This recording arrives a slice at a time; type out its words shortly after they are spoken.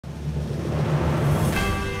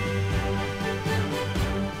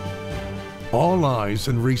All eyes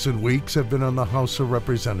in recent weeks have been on the House of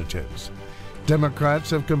Representatives. Democrats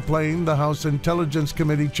have complained the House Intelligence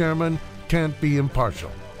Committee chairman can't be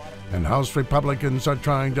impartial, and House Republicans are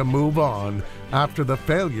trying to move on after the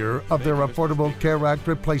failure of their Affordable Care Act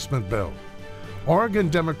replacement bill. Oregon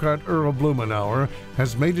Democrat Earl Blumenauer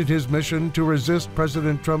has made it his mission to resist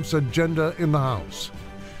President Trump's agenda in the House.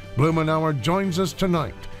 Blumenauer joins us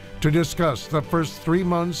tonight to discuss the first 3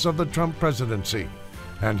 months of the Trump presidency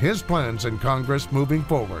and his plans in Congress moving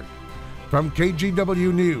forward. From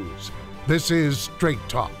KGW News, this is Straight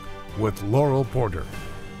Talk with Laural Porter.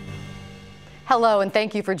 Hello, and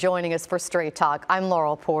thank you for joining us for Straight Talk. I'm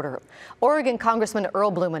Laural Porter. Oregon Congressman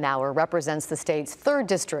Earl Blumenauer represents the state's 3rd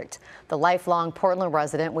district. The lifelong Portland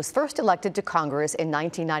resident was first elected to Congress in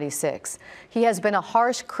 1996. He has been a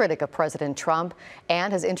harsh critic of President Trump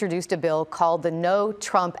and has introduced a bill called the No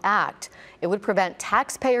Trump Act. It would prevent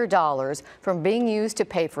taxpayer dollars from being used to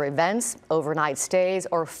pay for events, overnight stays,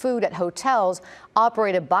 or food at hotels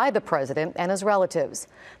operated by the president and his relatives.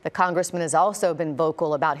 The congressman has also been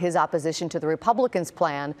vocal about his opposition to the Republicans'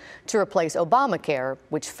 plan to replace Obamacare,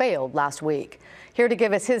 which failed last week. Here to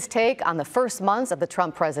give us his take on the first months of the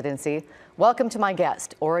Trump presidency, welcome to my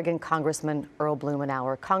guest, Oregon Congressman Earl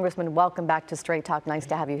Blumenauer. Congressman, welcome back to Straight Talk. Nice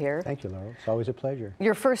to have you here. Thank you, Laurel. It's always a pleasure.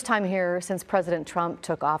 Your first time here since President Trump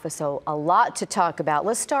took office, so a lot to talk about.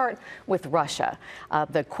 Let's start with Russia.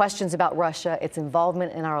 The questions about Russia, its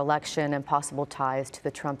involvement in our election, and possible ties to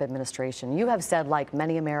the Trump administration. You have said, like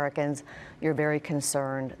many Americans, you're very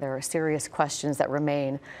concerned. There are serious questions that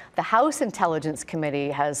remain. The House Intelligence Committee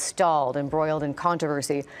has stalled, embroiled in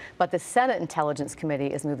controversy, but the Senate Intelligence Committee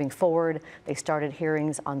is moving forward. They started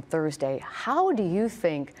hearings on Thursday. How do you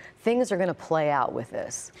think things are going to play out with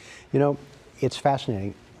this? You know, it's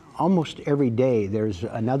fascinating. Almost every day there's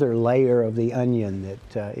another layer of the onion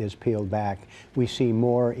that is peeled back. We see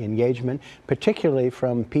more engagement, particularly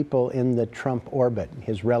from people in the Trump orbit,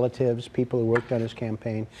 his relatives, people who worked on his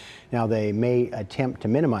campaign. Now, they may attempt to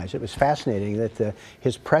minimize it. It was fascinating that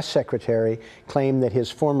his press secretary claimed that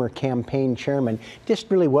his former campaign chairman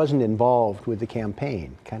just really wasn't involved with the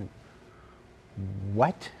campaign. Kind of,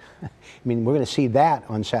 what? I mean, we're going to see that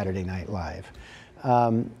on Saturday Night Live.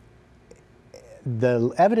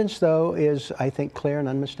 The evidence, though, is, I think, clear and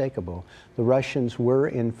unmistakable. The Russians were,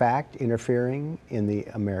 in fact, interfering in the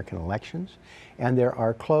American elections, and there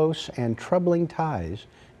are close and troubling ties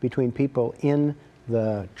between people in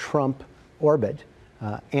the Trump orbit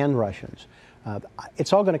and Russians.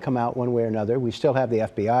 It's all going to come out one way or another. We still have the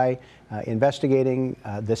FBI investigating.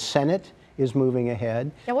 The Senate is moving ahead.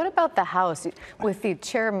 Now, what about the House? With the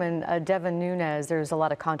chairman, Devin Nunes, there's a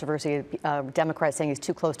lot of controversy. Democrats saying he's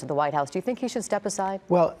too close to the White House. Do you think he should step aside?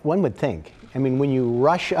 Well, one would think. I mean, when you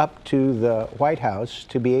rush up to the White House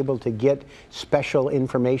to be able to get special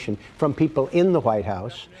information from people in the White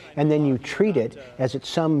House, and then you treat it as it's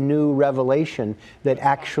some new revelation that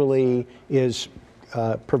actually is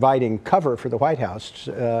providing cover for the White House,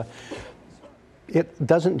 it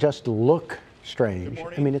doesn't just look strange.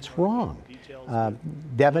 I mean, it's wrong.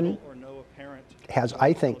 Devin has,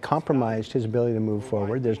 I think, compromised his ability to move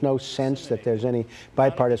forward. There's no sense that there's any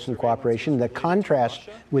bipartisan cooperation. The contrast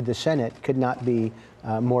with the Senate could not be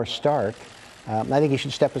more stark. I think he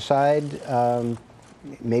should step aside.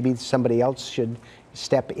 Maybe somebody else should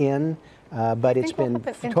step in. But it's been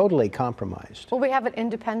totally compromised. Will we have an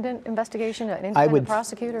independent investigation, an independent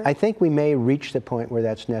prosecutor? I think we may reach the point where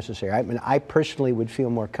that's necessary. I mean, I personally would feel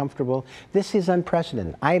more comfortable. This is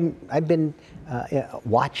unprecedented. I've been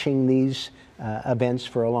watching these events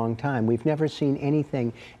for a long time. We've never seen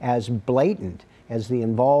anything as blatant as the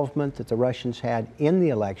involvement that the Russians had in the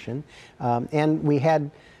election. And we had,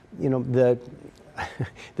 you know,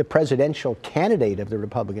 the presidential candidate of the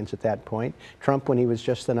Republicans at that point, Trump when he was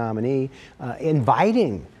just the nominee,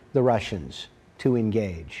 inviting the Russians to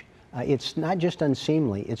engage. It's not just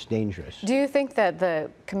unseemly, it's dangerous. Do you think that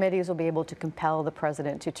the committees will be able to compel the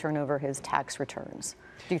president to turn over his tax returns?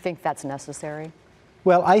 Do you think that's necessary?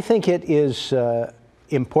 Well, I think it is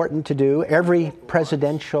important to do. Every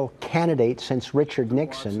presidential candidate since Richard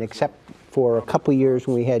Nixon, except for a couple years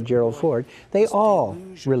when we had Gerald Ford, they all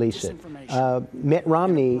release it. Mitt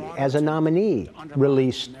Romney, as a nominee,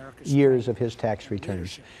 released years of his tax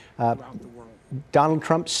returns. Donald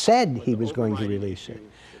Trump said he was going to release it.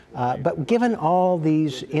 But given all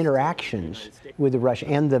these interactions with the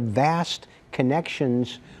Russians and the vast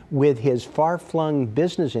connections with his far-flung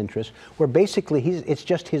business interests, where basically it's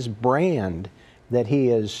just his brand that he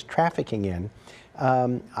is trafficking in,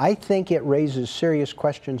 I think it raises serious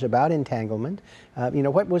questions about entanglement. You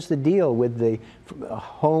know, what was the deal with the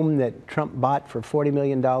home that Trump bought for $40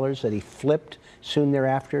 million that he flipped soon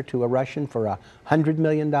thereafter to a Russian for $100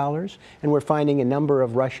 million? And we're finding a number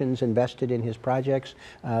of Russians invested in his projects,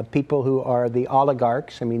 people who are the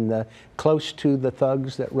oligarchs, I mean, close to the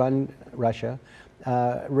thugs that run Russia,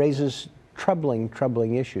 raises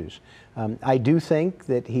troubling issues. I do think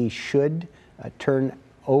that he should turn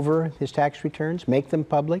over his tax returns, make them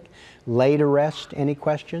public, lay to rest any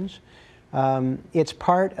questions. It's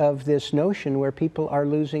part of this notion where people are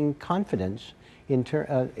losing confidence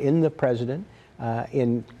in the president,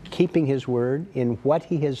 in keeping his word, in what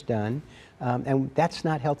he has done, and that's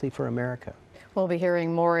not healthy for America. We'll be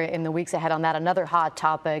hearing more in the weeks ahead on that. Another hot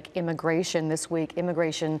topic, immigration. This week,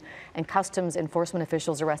 Immigration and Customs Enforcement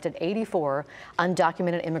officials arrested 84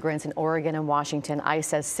 undocumented immigrants in Oregon and Washington. ICE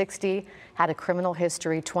says 60 had a criminal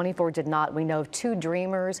history, 24 did not. We know of 2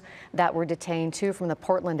 Dreamers that were detained, 2 from the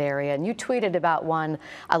Portland area. And you tweeted about one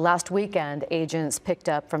last weekend. Agents picked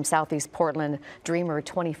up from Southeast Portland Dreamer,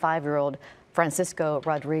 25-year-old Francisco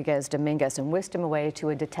Rodriguez Dominguez, and whisked him away to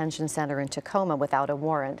a detention center in Tacoma without a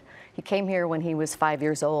warrant. He came here when he was 5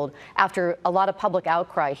 years old. After a lot of public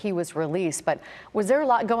outcry, he was released. But was there a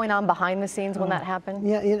lot going on behind the scenes when that happened?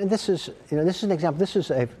 Yeah, this is an example. This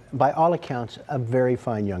is, by all accounts, a very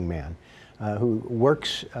fine young man who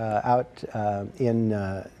works out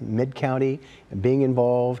in Mid-County, being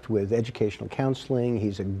involved with educational counseling.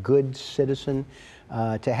 He's a good citizen.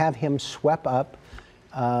 To have him swept up,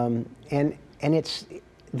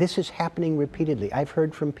 this is happening repeatedly. I've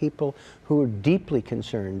heard from people who are deeply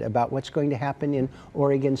concerned about what's going to happen in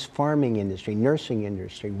Oregon's farming industry, nursing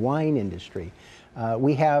industry, wine industry.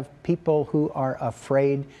 We have people who are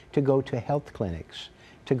afraid to go to health clinics,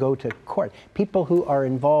 to go to court. People who are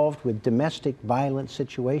involved with domestic violence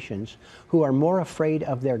situations who are more afraid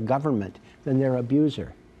of their government than their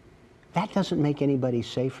abuser. That doesn't make anybody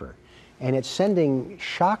safer. And it's sending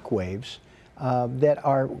shockwaves that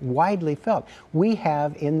are widely felt. We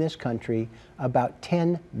have in this country about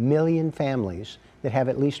 10 million families that have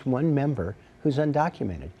at least one member who's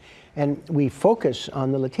undocumented. And we focus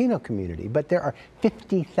on the Latino community, but there are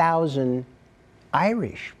 50,000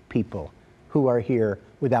 Irish people who are here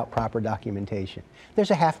without proper documentation. There's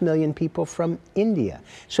 500,000 people from India.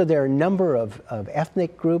 So there are a number of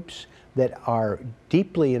ethnic groups that are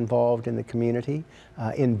deeply involved in the community,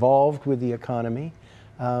 involved with the economy.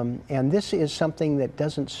 And this is something that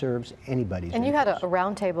doesn't serve anybody's And you interest. had a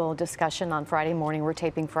roundtable discussion on Friday morning. We're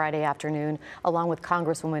taping Friday afternoon, along with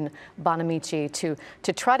Congresswoman Bonamici,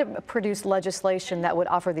 to try to produce legislation that would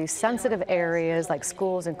offer these sensitive areas like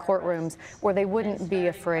schools and courtrooms where they wouldn't be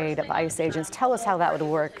afraid of ICE agents. Tell us how that would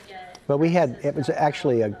work. Well, it was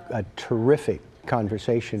actually a terrific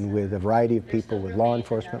conversation with a variety of people, with law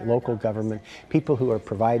enforcement, local government, people who are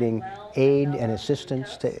providing aid and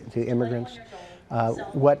assistance to immigrants.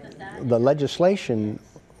 What the legislation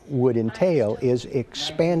would entail is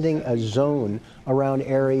expanding a zone around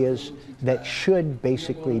areas that should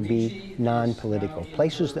basically be non-political,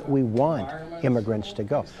 places that we want immigrants to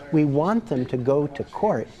go. We want them to go to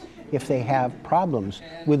court if they have problems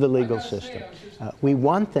with the legal system. We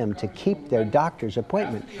want them to keep their doctor's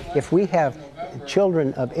appointment. If we have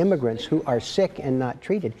children of immigrants who are sick and not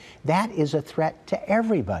treated, that is a threat to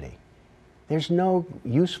everybody. There's no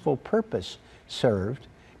useful purpose served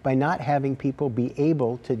by not having people be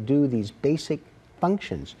able to do these basic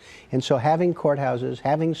functions. And so having courthouses,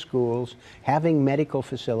 having schools, having medical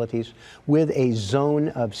facilities with a zone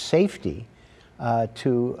of safety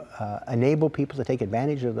to enable people to take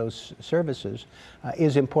advantage of those services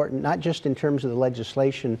is important, not just in terms of the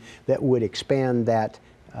legislation that would expand that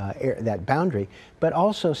boundary, but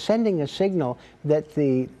also sending a signal that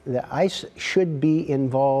the ICE should be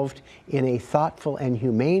involved in a thoughtful and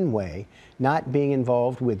humane way, not being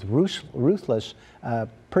involved with ruthless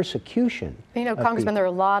persecution. You know, Congressman, there are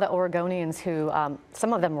a lot of Oregonians who,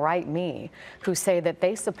 some of them write me, who say that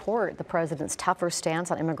they support the president's tougher stance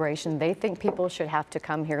on immigration. They think people should have to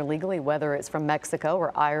come here legally, whether it's from Mexico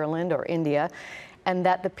or Ireland or India, and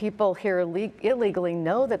that the people here illegally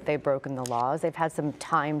know that they've broken the laws. They've had some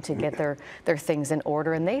time to get their things in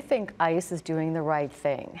order, and they think ICE is doing the right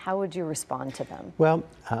thing. How would you respond to them? Well,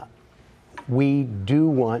 we do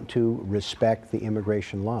want to respect the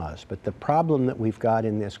immigration laws, but the problem that we've got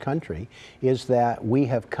in this country is that we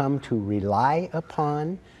have come to rely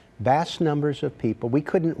upon vast numbers of people. We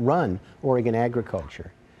couldn't run Oregon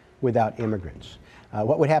agriculture without immigrants.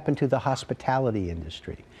 What would happen to the hospitality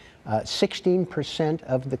industry? 16%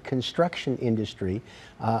 of the construction industry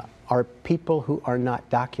are people who are not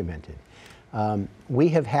documented. We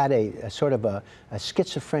have had a sort of a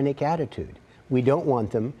schizophrenic attitude. We don't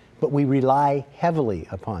want them, but we rely heavily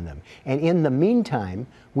upon them. And in the meantime,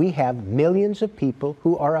 we have millions of people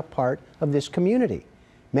who are a part of this community,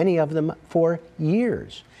 many of them for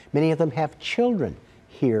years. Many of them have children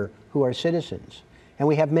here who are citizens. And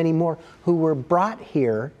we have many more who were brought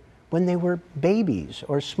here when they were babies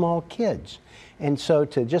or small kids. And so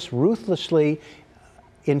to just ruthlessly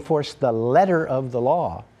enforce the letter of the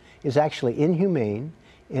law is actually inhumane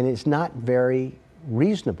and is not very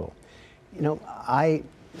reasonable. You know, I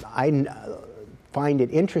find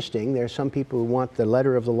it interesting. There are some people who want the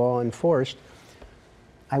letter of the law enforced.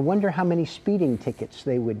 I wonder how many speeding tickets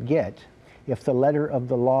they would get if the letter of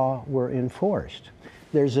the law were enforced.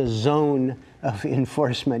 There's a zone of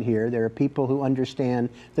enforcement here. There are people who understand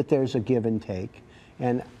that there's a give and take.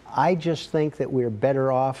 And I just think that we're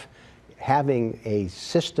better off having a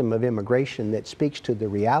system of immigration that speaks to the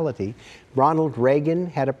reality. Ronald Reagan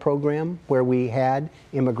had a program where we had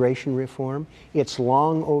immigration reform. It's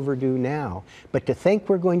long overdue now. But to think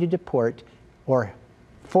we're going to deport or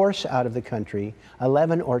force out of the country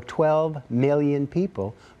 11 or 12 million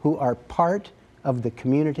people who are part of the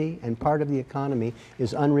community and part of the economy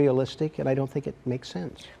is unrealistic, and I don't think it makes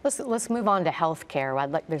sense. Let's move on to health care.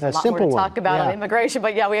 There's a lot more to talk about on immigration,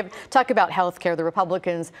 but yeah, we have to talk about health care. The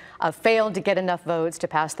Republicans failed to get enough votes to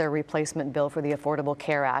pass their replacement bill for the Affordable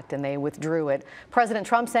Care Act, and they withdrew it. President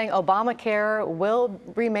Trump saying Obamacare will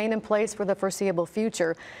remain in place for the foreseeable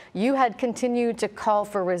future. You had continued to call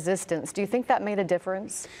for resistance. Do you think that made a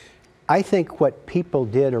difference? I think what people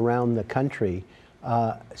did around the country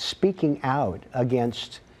speaking out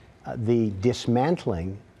against the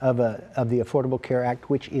dismantling of the Affordable Care Act,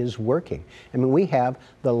 which is working. I mean, we have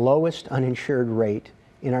the lowest uninsured rate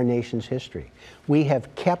in our nation's history. We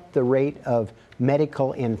have kept the rate of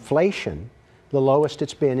medical inflation the lowest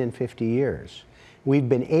it's been in 50 years. We've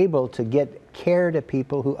been able to get care to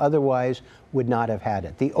people who otherwise would not have had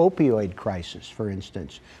it. The opioid crisis, for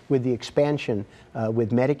instance, with the expansion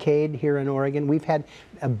with Medicaid here in Oregon, we've had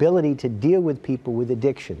ability to deal with people with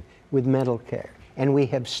addiction, with mental care, and we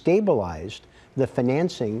have stabilized the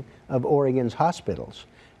financing of Oregon's hospitals.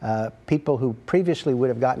 People who previously would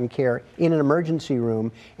have gotten care in an emergency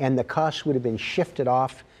room and the costs would have been shifted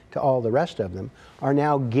off to all the rest of them are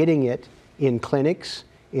now getting it in clinics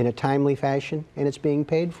in a timely fashion, and it's being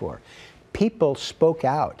paid for. People spoke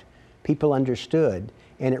out, people understood,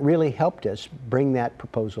 and it really helped us bring that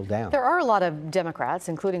proposal down. There are a lot of Democrats,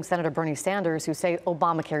 including Senator Bernie Sanders, who say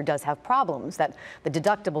Obamacare does have problems, that the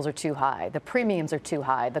deductibles are too high, the premiums are too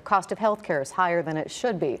high, the cost of health care is higher than it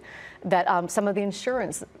should be, that some of the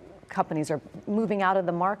insurance companies are moving out of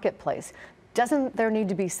the marketplace. Doesn't there need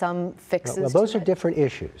to be some fixes? Well, those are different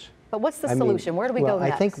issues. But what's the solution? Where do we go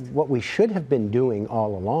next? I think what we should have been doing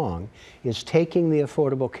all along is taking the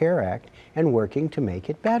Affordable Care Act and working to make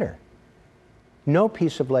it better. No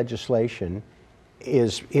piece of legislation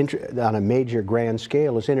is on a major grand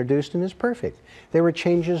scale is introduced and is perfect. There were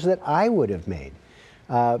changes that I would have made.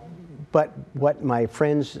 But what my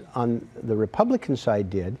friends on the Republican side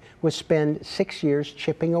did was spend 6 years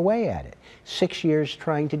chipping away at it, 6 years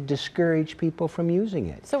trying to discourage people from using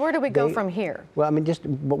it. So where do we go from here? Well, I mean,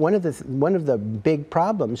 but one of the big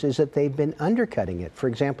problems is that they've been undercutting it. For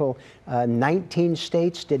example, 19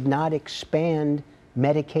 states did not expand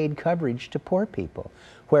Medicaid coverage to poor people.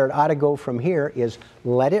 Where it ought to go from here is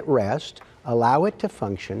let it rest, allow it to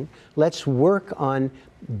function. Let's work on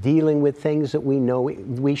dealing with things that we know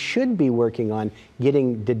we should be working on,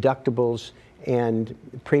 getting deductibles and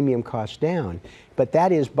premium costs down. But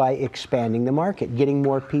that is by expanding the market, getting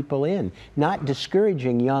more people in, not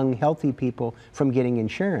discouraging young, healthy people from getting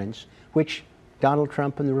insurance, which Donald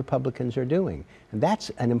Trump and the Republicans are doing. And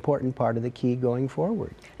that's an important part of the key going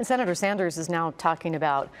forward. And Senator Sanders is now talking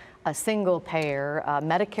about a single payer,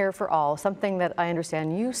 Medicare for all, something that I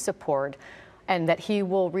understand you support, and that he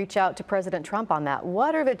will reach out to President Trump on that.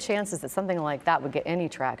 What are the chances that something like that would get any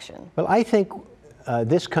traction? Well, I think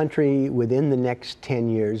this country within the next 10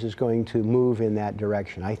 years is going to move in that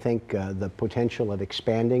direction. I think the potential of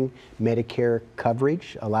expanding Medicare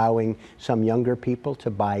coverage, allowing some younger people to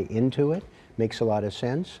buy into it, makes a lot of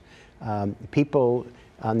sense. People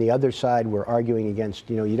on the other side were arguing against,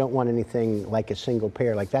 you don't want anything like a single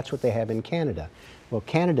payer, like that's what they have in Canada. Well,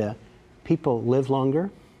 Canada, people live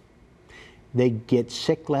longer, they get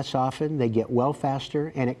sick less often, they get well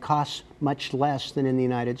faster, and it costs much less than in the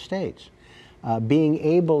United States. Being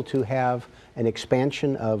able to have an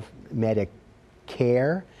expansion of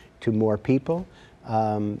Medicare to more people,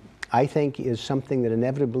 I think is something that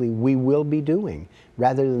inevitably we will be doing,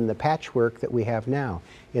 rather than the patchwork that we have now.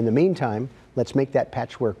 In the meantime, let's make that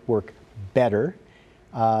patchwork work better,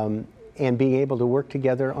 and being able to work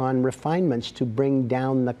together on refinements to bring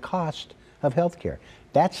down the cost of health care.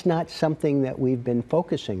 That's not something that we've been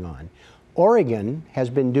focusing on. Oregon has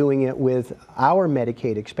been doing it with our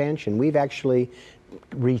Medicaid expansion. We've actually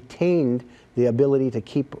retained the ability to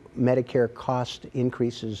keep Medicare cost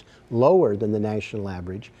increases lower than the national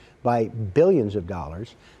average by billions of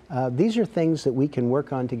dollars. These are things that we can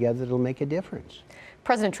work on together that'll make a difference.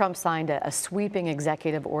 President Trump signed a sweeping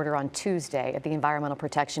executive order on Tuesday at the Environmental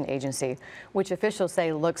Protection Agency, which officials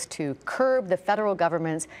say looks to curb the federal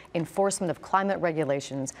government's enforcement of climate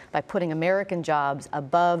regulations by putting American jobs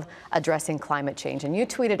above addressing climate change. And you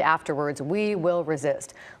tweeted afterwards, "We will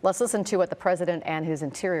resist." Let's listen to what the president and his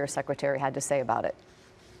Interior Secretary had to say about it.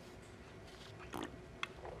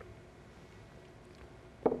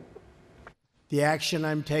 The action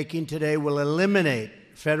I'm taking today will eliminate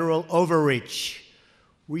federal overreach,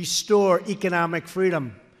 restore economic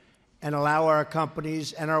freedom, and allow our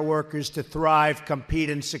companies and our workers to thrive, compete,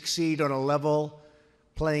 and succeed on a level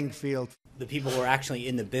playing field. The people who are actually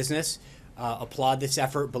in the business applaud this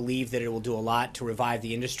effort, believe that it will do a lot to revive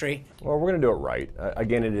the industry. Well, we're going to do it right.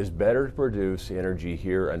 Again, it is better to produce energy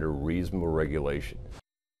here under reasonable regulation.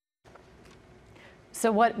 So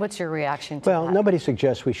what's your reaction to that? Well, nobody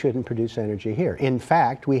suggests we shouldn't produce energy here. In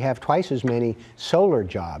fact, we have twice as many solar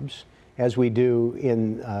jobs as we do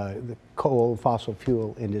in the coal, fossil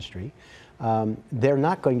fuel industry. They're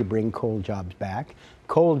not going to bring coal jobs back.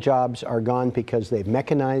 Coal jobs are gone because they've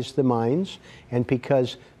mechanized the mines and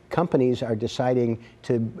because companies are deciding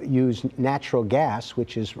to use natural gas,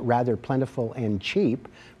 which is rather plentiful and cheap,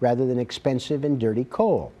 rather than expensive and dirty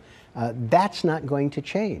coal. That's not going to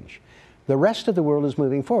change. The rest of the world is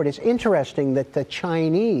moving forward. It's interesting that the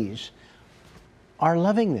Chinese are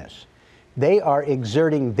loving this. They are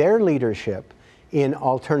exerting their leadership in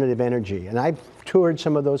alternative energy. And I've toured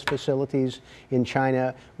some of those facilities in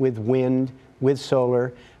China with wind, with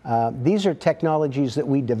solar. These are technologies that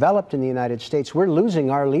we developed in the United States. We're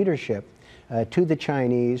losing our leadership to the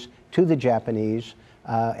Chinese, to the Japanese.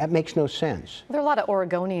 That makes no sense. There are a lot of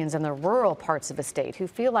Oregonians in the rural parts of the state who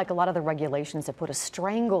feel like a lot of the regulations have put a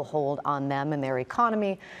stranglehold on them and their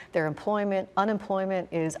economy, their employment, unemployment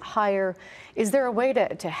is higher. Is there a way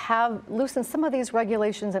to loosen some of these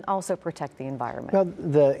regulations and also protect the environment? Well,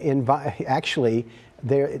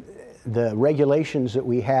 the regulations that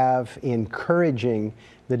we have encouraging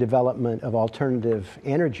the development of alternative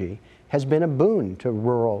energy has been a boon to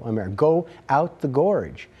rural America. Go out the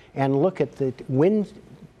gorge and look at the windmill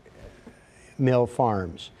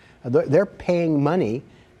farms. They're paying money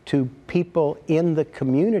to people in the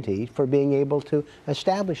community for being able to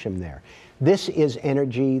establish them there. This is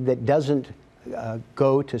energy that doesn't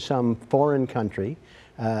go to some foreign country.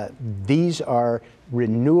 These are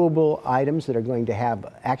renewable items that are going to have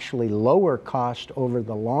actually lower cost over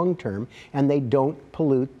the long term, and they don't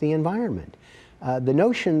pollute the environment. The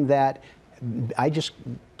notion that I just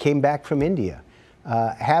came back from India,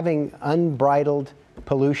 having unbridled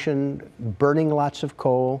pollution, burning lots of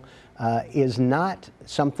coal, is not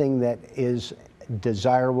something that is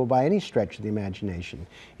desirable by any stretch of the imagination.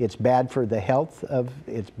 It's bad for the health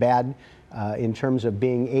it's bad in terms of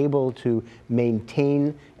being able to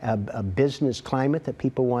maintain a business climate that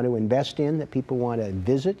people want to invest in, that people want to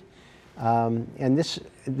visit. And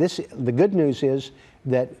the good news is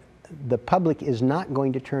that the public is not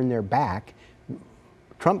going to turn their back.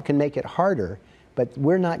 Trump can make it harder, but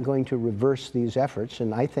we're not going to reverse these efforts,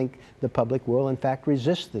 and I think the public will, in fact,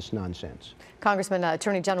 resist this nonsense. Congressman,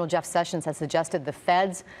 Attorney General Jeff Sessions has suggested the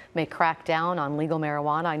feds may crack down on legal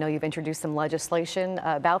marijuana. I know you've introduced some legislation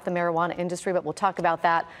about the marijuana industry, but we'll talk about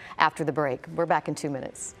that after the break. We're back in 2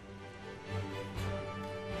 minutes.